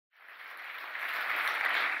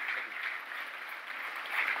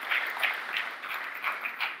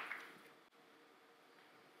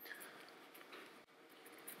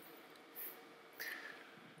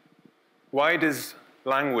Why does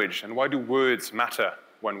language and why do words matter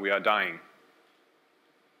when we are dying?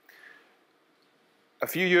 A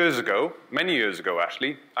few years ago, many years ago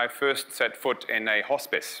actually, I first set foot in a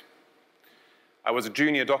hospice. I was a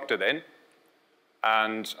junior doctor then,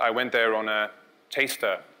 and I went there on a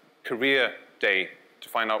taster career day to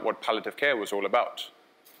find out what palliative care was all about.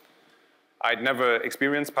 I'd never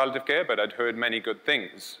experienced palliative care, but I'd heard many good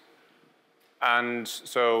things. And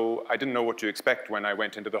so I didn't know what to expect when I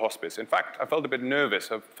went into the hospice. In fact, I felt a bit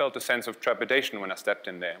nervous. I felt a sense of trepidation when I stepped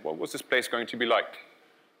in there. What was this place going to be like?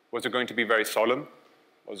 Was it going to be very solemn?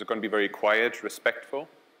 Was it going to be very quiet, respectful?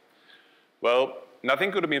 Well,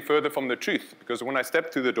 nothing could have been further from the truth, because when I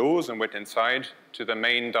stepped through the doors and went inside to the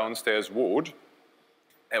main downstairs ward,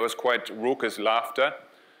 there was quite raucous laughter.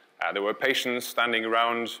 There were patients standing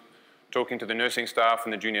around talking to the nursing staff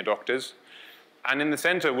and the junior doctors. And in the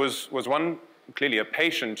center was one, clearly a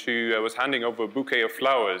patient, who was handing over a bouquet of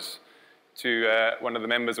flowers to one of the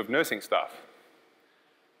members of nursing staff.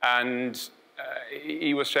 And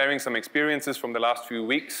he was sharing some experiences from the last few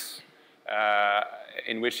weeks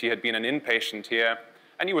in which he had been an inpatient here,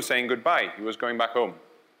 and he was saying goodbye. He was going back home.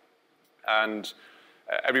 And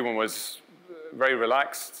everyone was very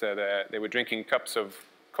relaxed. They were drinking cups of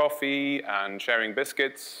coffee and sharing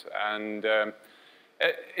biscuits, and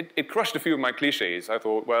it crushed a few of my cliches. I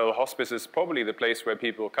thought, well, hospice is probably the place where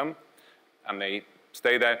people come, and they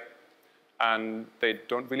stay there, and they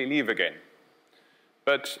don't really leave again.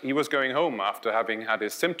 But he was going home after having had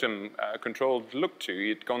his symptom controlled looked to.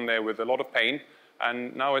 He'd gone there with a lot of pain,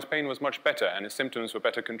 and now his pain was much better, and his symptoms were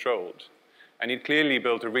better controlled. And he'd clearly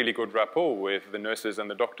built a really good rapport with the nurses and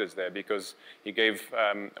the doctors there, because he gave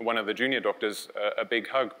one of the junior doctors a big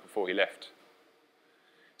hug before he left.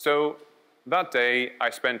 So that day, I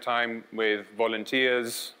spent time with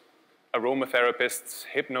volunteers, aromatherapists,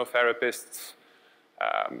 hypnotherapists,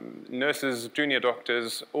 nurses, junior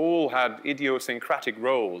doctors. All had idiosyncratic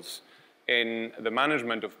roles in the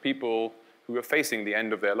management of people who were facing the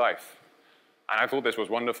end of their life. And I thought this was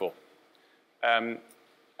wonderful.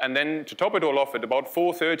 And then to top it all off, at about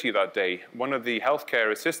 4:30 that day, one of the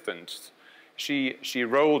healthcare assistants, she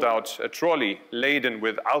rolled out a trolley laden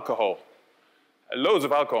with alcohol, loads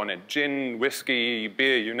of alcohol in it, gin, whiskey,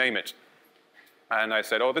 beer, you name it. And I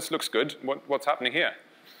said, oh, this looks good. What's happening here?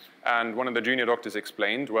 And one of the junior doctors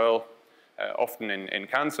explained, well, often in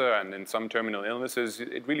cancer and in some terminal illnesses,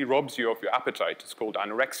 it really robs you of your appetite. It's called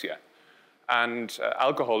anorexia. And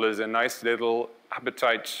alcohol is a nice little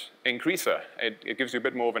appetite increaser. It gives you a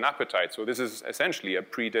bit more of an appetite. So this is essentially a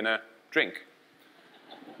pre-dinner drink.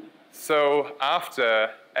 So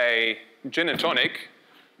after a gin and tonic,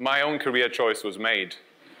 my own career choice was made.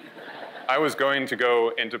 I was going to go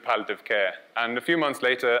into palliative care. And a few months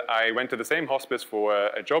later, I went to the same hospice for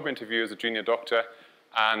a job interview as a junior doctor,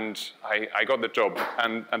 and I got the job,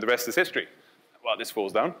 and the rest is history. Well, this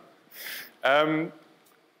falls down.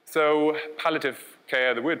 So palliative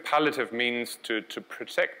care, the word palliative means to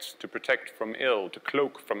protect from ill, to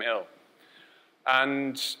cloak from ill.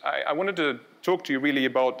 And I wanted to talk to you really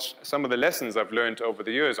about some of the lessons I've learned over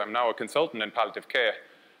the years. I'm now a consultant in palliative care.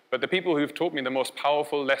 But the people who've taught me the most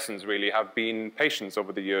powerful lessons really have been patients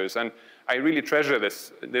over the years. And I really treasure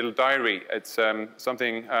this little diary. It's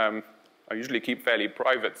something I usually keep fairly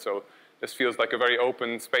private, so this feels like a very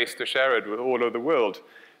open space to share it with all over the world.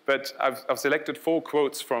 But I've selected 4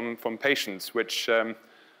 quotes from patients, which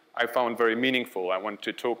I found very meaningful. I want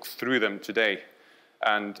to talk through them today.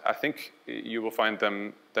 And I think you will find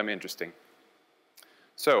them interesting.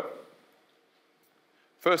 So,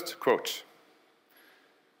 first quote.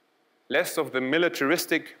 Less of the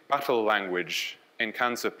militaristic battle language in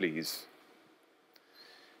cancer, please.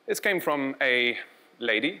 This came from a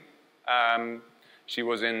lady. She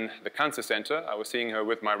was in the cancer center. I was seeing her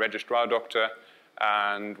with my registrar doctor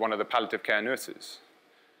and one of the palliative care nurses.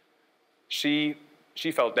 She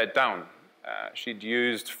felt let down. She'd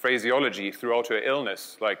used phraseology throughout her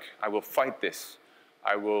illness, like, I will fight this.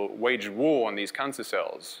 I will wage war on these cancer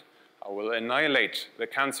cells. I will annihilate the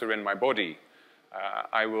cancer in my body.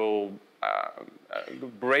 I will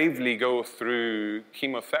bravely go through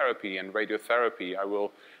chemotherapy and radiotherapy.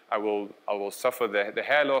 I will suffer the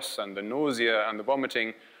hair loss and the nausea and the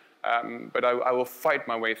vomiting, but I will fight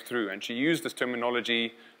my way through. And she used this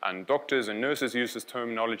terminology, and doctors and nurses used this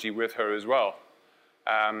terminology with her as well.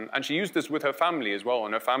 And she used this with her family as well,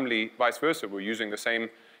 and her family, vice versa, were using the same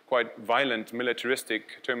quite violent,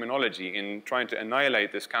 militaristic terminology in trying to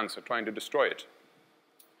annihilate this cancer, trying to destroy it.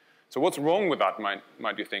 So what's wrong with that,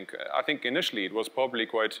 might you think? I think initially it was probably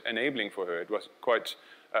quite enabling for her. It was quite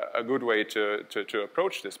a good way to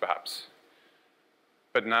approach this, perhaps.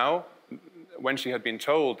 But now, when she had been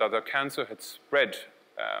told that her cancer had spread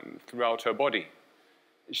throughout her body,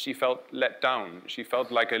 she felt let down. She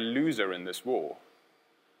felt like a loser in this war.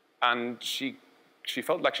 And she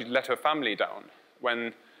felt like she'd let her family down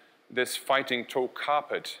when this fighting tall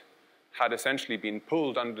carpet had essentially been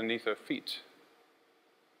pulled underneath her feet.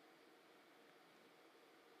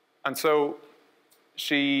 And so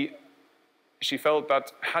she felt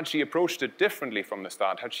that had she approached it differently from the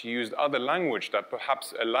start, had she used other language that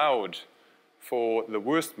perhaps allowed for the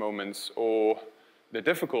worst moments or the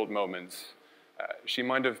difficult moments, she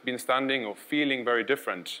might have been standing or feeling very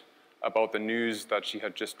different about the news that she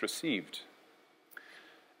had just received.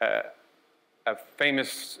 A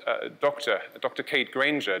famous doctor, Dr. Kate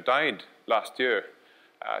Granger, died last year.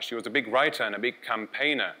 She was a big writer and a big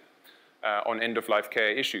campaigner on end-of-life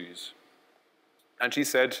care issues. And she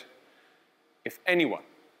said, if anyone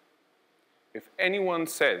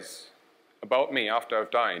says about me after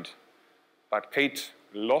I've died that Kate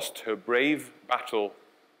lost her brave battle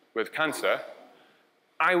with cancer,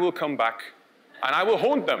 I will come back and I will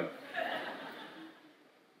haunt them.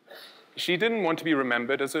 She didn't want to be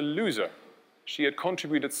remembered as a loser. She had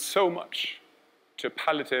contributed so much to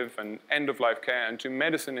palliative and end-of-life care and to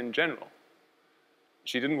medicine in general.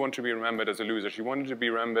 She didn't want to be remembered as a loser. She wanted to be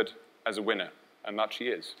remembered as a winner, and that she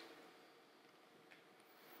is.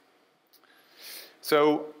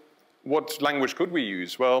 So what language could we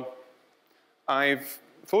use? Well, I've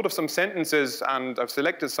thought of some sentences, and I've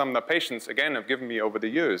selected some that patients, again, have given me over the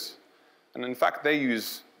years. And in fact, they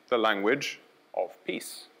use the language of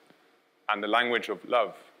peace and the language of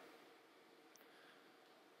love.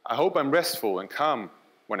 I hope I'm restful and calm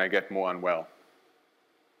when I get more unwell.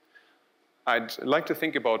 I'd like to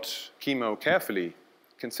think about chemo carefully,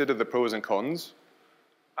 consider the pros and cons,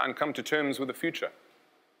 and come to terms with the future.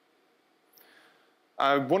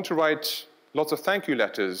 I want to write lots of thank you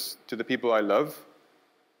letters to the people I love.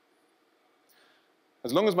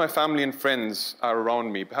 As long as my family and friends are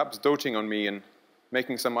around me, perhaps doting on me and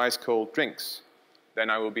making some ice-cold drinks, then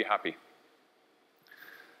I will be happy.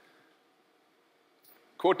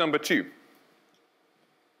 Quote number 2.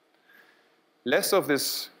 Less of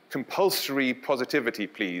this compulsory positivity,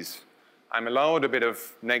 please. I'm allowed a bit of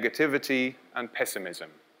negativity and pessimism.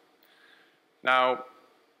 Now,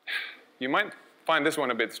 you might find this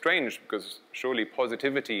one a bit strange because surely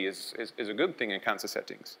positivity is a good thing in cancer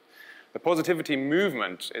settings. The positivity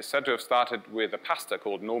movement is said to have started with a pastor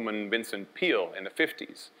called Norman Vincent Peale in the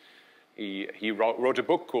 50s. He wrote a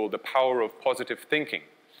book called The Power of Positive Thinking.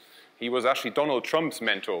 He was actually Donald Trump's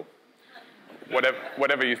mentor,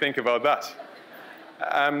 whatever you think about that.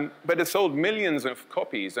 But it sold millions of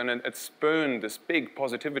copies, and it spurned this big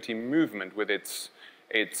positivity movement with its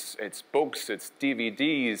books, its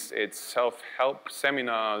DVDs, its self-help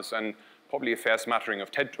seminars, and probably a fair smattering of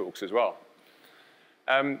TED Talks as well.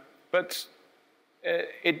 But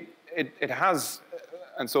it has,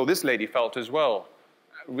 and so this lady felt as well,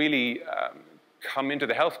 really come into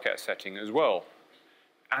the healthcare setting as well.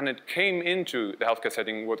 And it came into the healthcare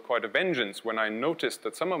setting with quite a vengeance when I noticed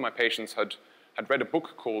that some of my patients had read a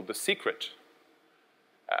book called The Secret.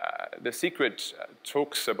 The Secret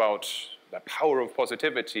talks about the power of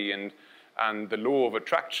positivity and the law of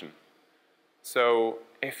attraction. So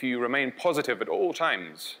if you remain positive at all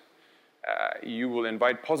times, you will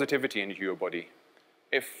invite positivity into your body.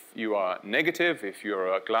 If you are negative, if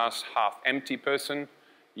you're a glass half empty person,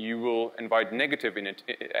 you will invite negative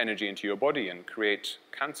energy into your body and create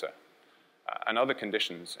cancer and other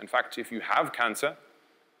conditions. In fact, if you have cancer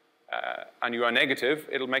and you are negative,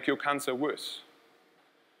 it'll make your cancer worse.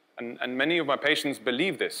 And many of my patients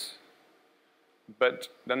believe this, but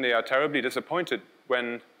then they are terribly disappointed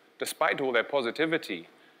when, despite all their positivity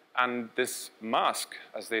and this mask,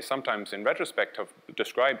 as they sometimes in retrospect have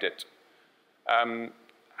described it,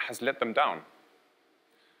 has let them down.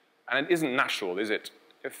 And it isn't natural, is it?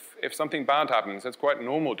 If something bad happens, it's quite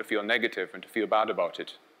normal to feel negative and to feel bad about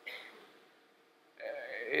it.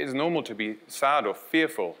 It's normal to be sad or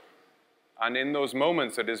fearful. And in those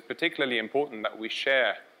moments, it is particularly important that we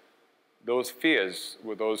share those fears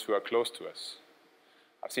with those who are close to us.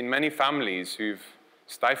 I've seen many families who've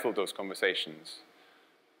stifled those conversations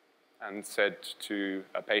and said to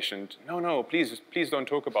a patient, no, please don't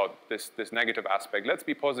talk about this negative aspect. Let's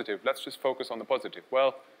be positive. Let's just focus on the positive.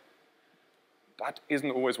 Well, that isn't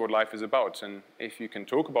always what life is about. And if you can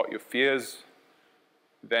talk about your fears,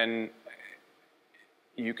 then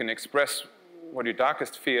you can express what your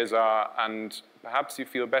darkest fears are, and perhaps you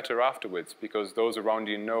feel better afterwards because those around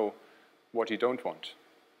you know what you don't want.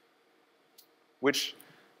 Which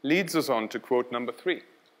leads us on to quote number 3.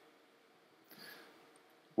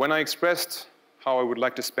 When I expressed how I would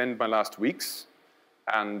like to spend my last weeks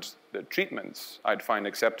and the treatments I'd find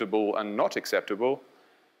acceptable and not acceptable,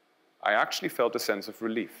 I actually felt a sense of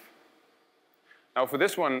relief. Now for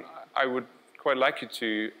this one, I would quite like you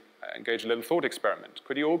to engage a little thought experiment.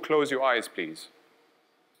 Could you all close your eyes, please?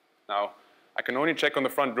 Now, I can only check on the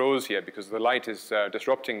front rows here because the light is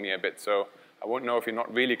disrupting me a bit, so I won't know if you're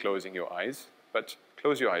not really closing your eyes, but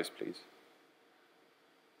close your eyes, please.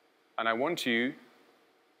 And I want you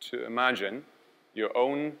to imagine your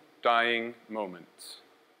own dying moments.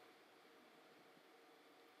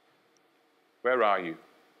 Where are you?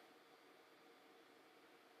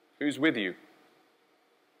 Who's with you?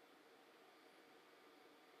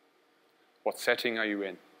 What setting are you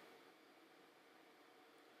in?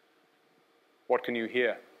 What can you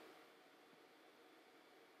hear?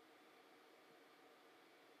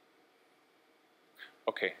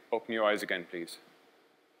 Okay, open your eyes again, please.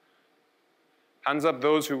 Hands up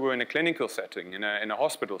those who were in a clinical setting, in a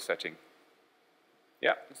hospital setting.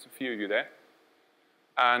 Yeah, there's a few of you there.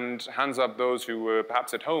 And hands up those who were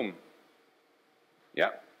perhaps at home. Yeah,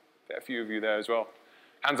 there are a few of you there as well.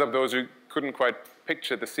 Hands up those who couldn't quite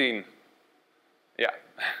picture the scene. Yeah,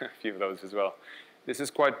 a few of those as well. This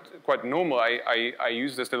is quite normal. I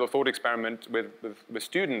use this little thought experiment with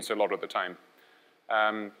students a lot of the time.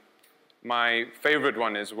 My favorite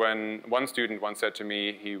one is when one student once said to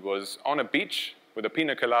me he was on a beach with a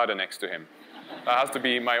pina colada next to him. That has to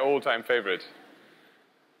be my all-time favorite.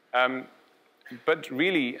 But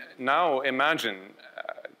really, now imagine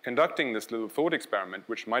conducting this little thought experiment,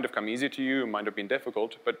 which might have come easy to you, might have been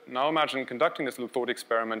difficult, but now imagine conducting this little thought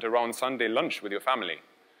experiment around Sunday lunch with your family.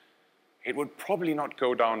 It would probably not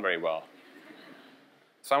go down very well.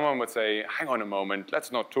 Someone would say, hang on a moment,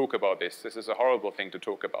 let's not talk about this. This is a horrible thing to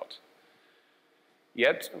talk about.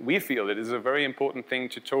 Yet, we feel it is a very important thing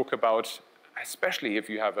to talk about, especially if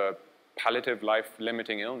you have a palliative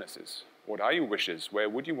life-limiting illnesses. What are your wishes? Where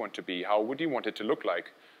would you want to be? How would you want it to look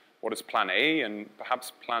like? What is plan A and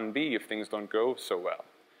perhaps plan B if things don't go so well?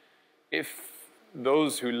 If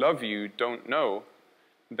those who love you don't know,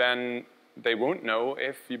 then they won't know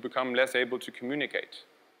if you become less able to communicate.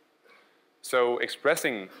 So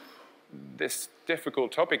expressing this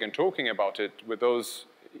difficult topic and talking about it with those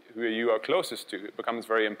who you are closest to becomes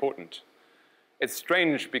very important. It's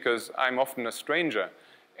strange because I'm often a stranger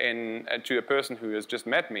to a person who has just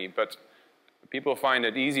met me, but people find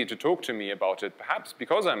it easy to talk to me about it, perhaps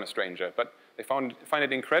because I'm a stranger, but they find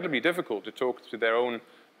it incredibly difficult to talk to their own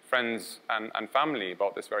friends and family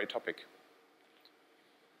about this very topic.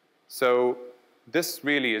 So this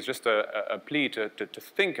really is just a plea to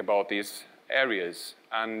think about these areas.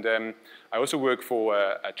 And I also work for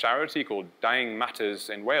a charity called Dying Matters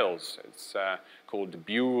in Wales. It's called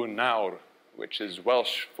Byw Nawr, which is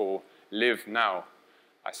Welsh for live now.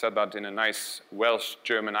 I said that in a nice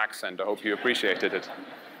Welsh-German accent. I hope you appreciated it.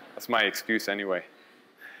 That's my excuse anyway.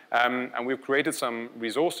 And we've created some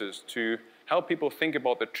resources to help people think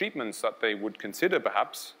about the treatments that they would consider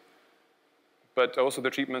perhaps, but also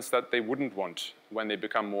the treatments that they wouldn't want when they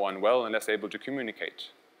become more unwell and less able to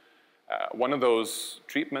communicate. One of those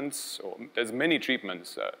treatments, or there's many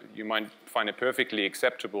treatments, you might find it perfectly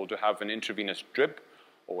acceptable to have an intravenous drip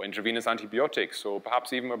or intravenous antibiotics, or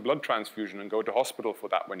perhaps even a blood transfusion and go to hospital for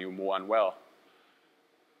that when you're more unwell.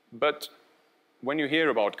 But when you hear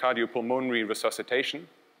about cardiopulmonary resuscitation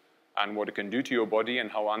and what it can do to your body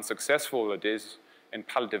and how unsuccessful it is in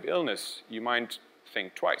palliative illness, you might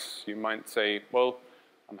think twice. You might say, well,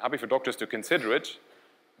 I'm happy for doctors to consider it,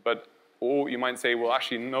 or you might say, well,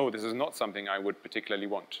 actually, no, this is not something I would particularly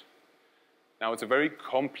want. Now, it's a very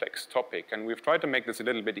complex topic, and we've tried to make this a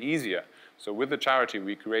little bit easier. So with the charity,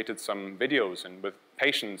 we created some videos, and with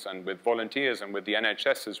patients and with volunteers and with the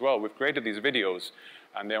NHS as well, we've created these videos,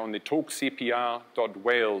 and they're on the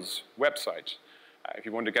talkcpr.wales website. If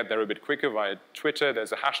you want to get there a bit quicker via Twitter,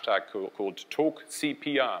 there's a hashtag called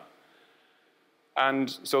talkcpr.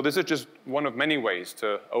 And so this is just one of many ways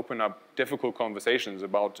to open up difficult conversations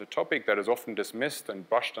about a topic that is often dismissed and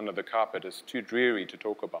brushed under the carpet as too dreary to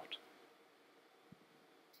talk about.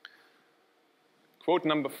 Quote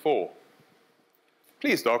number 4.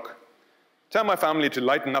 Please, doc, tell my family to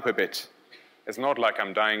lighten up a bit. It's not like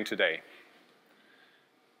I'm dying today.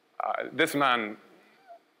 This man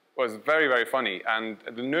was very, very funny, and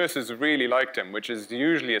the nurses really liked him, which is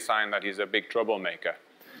usually a sign that he's a big troublemaker.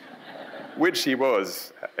 Which he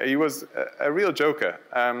was. He was a real joker.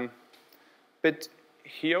 But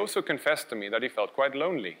he also confessed to me that he felt quite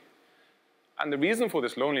lonely. And the reason for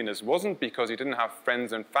this loneliness wasn't because he didn't have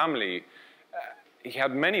friends and family. He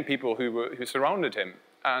had many people who surrounded him,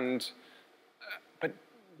 but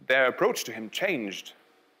their approach to him changed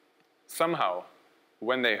somehow.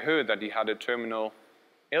 when they heard that he had a terminal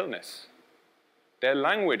illness. Their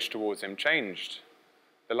language towards him changed.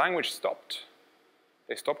 The language stopped.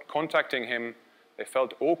 They stopped contacting him. They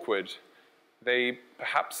felt awkward. They,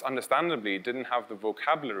 perhaps understandably, didn't have the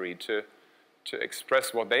vocabulary to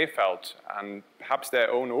express what they felt and perhaps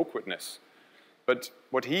their own awkwardness. But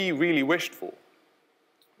what he really wished for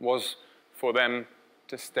was for them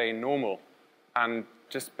to stay normal and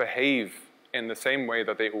just behave in the same way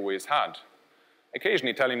that they always had.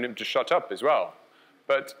 Occasionally telling them to shut up as well.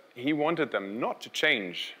 But he wanted them not to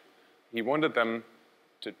change. He wanted them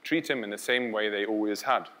to treat him in the same way they always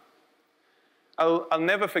had. I'll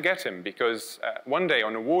never forget him because one day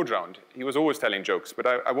on a ward round, he was always telling jokes, but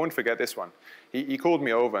I won't forget this one. He called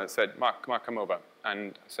me over and said, Mark, come over.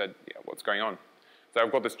 And I said, yeah, what's going on? So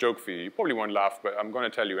I've got this joke for you. You probably won't laugh, but I'm going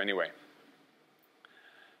to tell you anyway.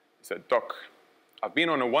 He said, Doc, I've been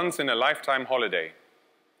on a once-in-a-lifetime holiday.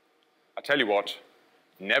 I tell you what,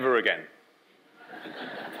 never again.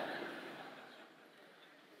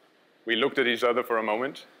 We looked at each other for a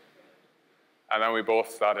moment, and then we both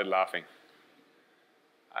started laughing.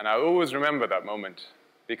 And I always remember that moment,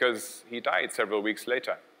 because he died several weeks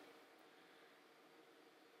later.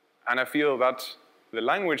 And I feel that the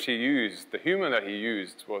language he used, the humor that he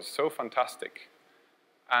used, was so fantastic.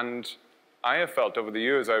 And I have felt over the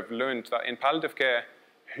years, I've learned that in palliative care,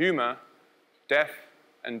 humor, death,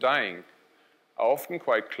 and dying are often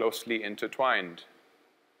quite closely intertwined.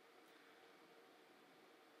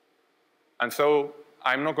 And so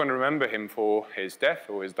I'm not going to remember him for his death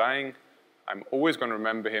or his dying. I'm always going to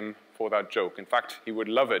remember him for that joke. In fact, he would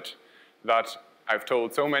love it that I've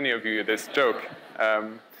told so many of you this joke.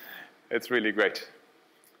 It's really great.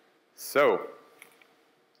 So,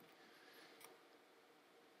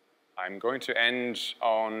 I'm going to end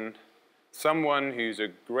on someone who's a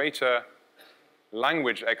greater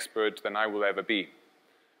language expert than I will ever be,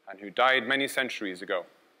 and who died many centuries ago,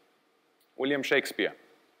 William Shakespeare.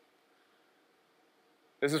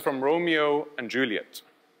 This is from Romeo and Juliet,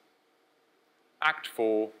 Act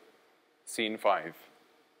 4, Scene 5.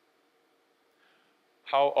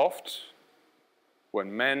 How oft,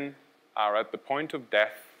 when men are at the point of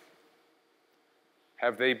death,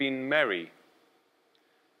 have they been merry,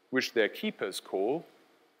 which their keepers call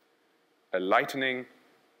a lightening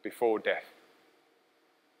before death.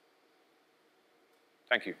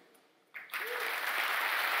 Thank you.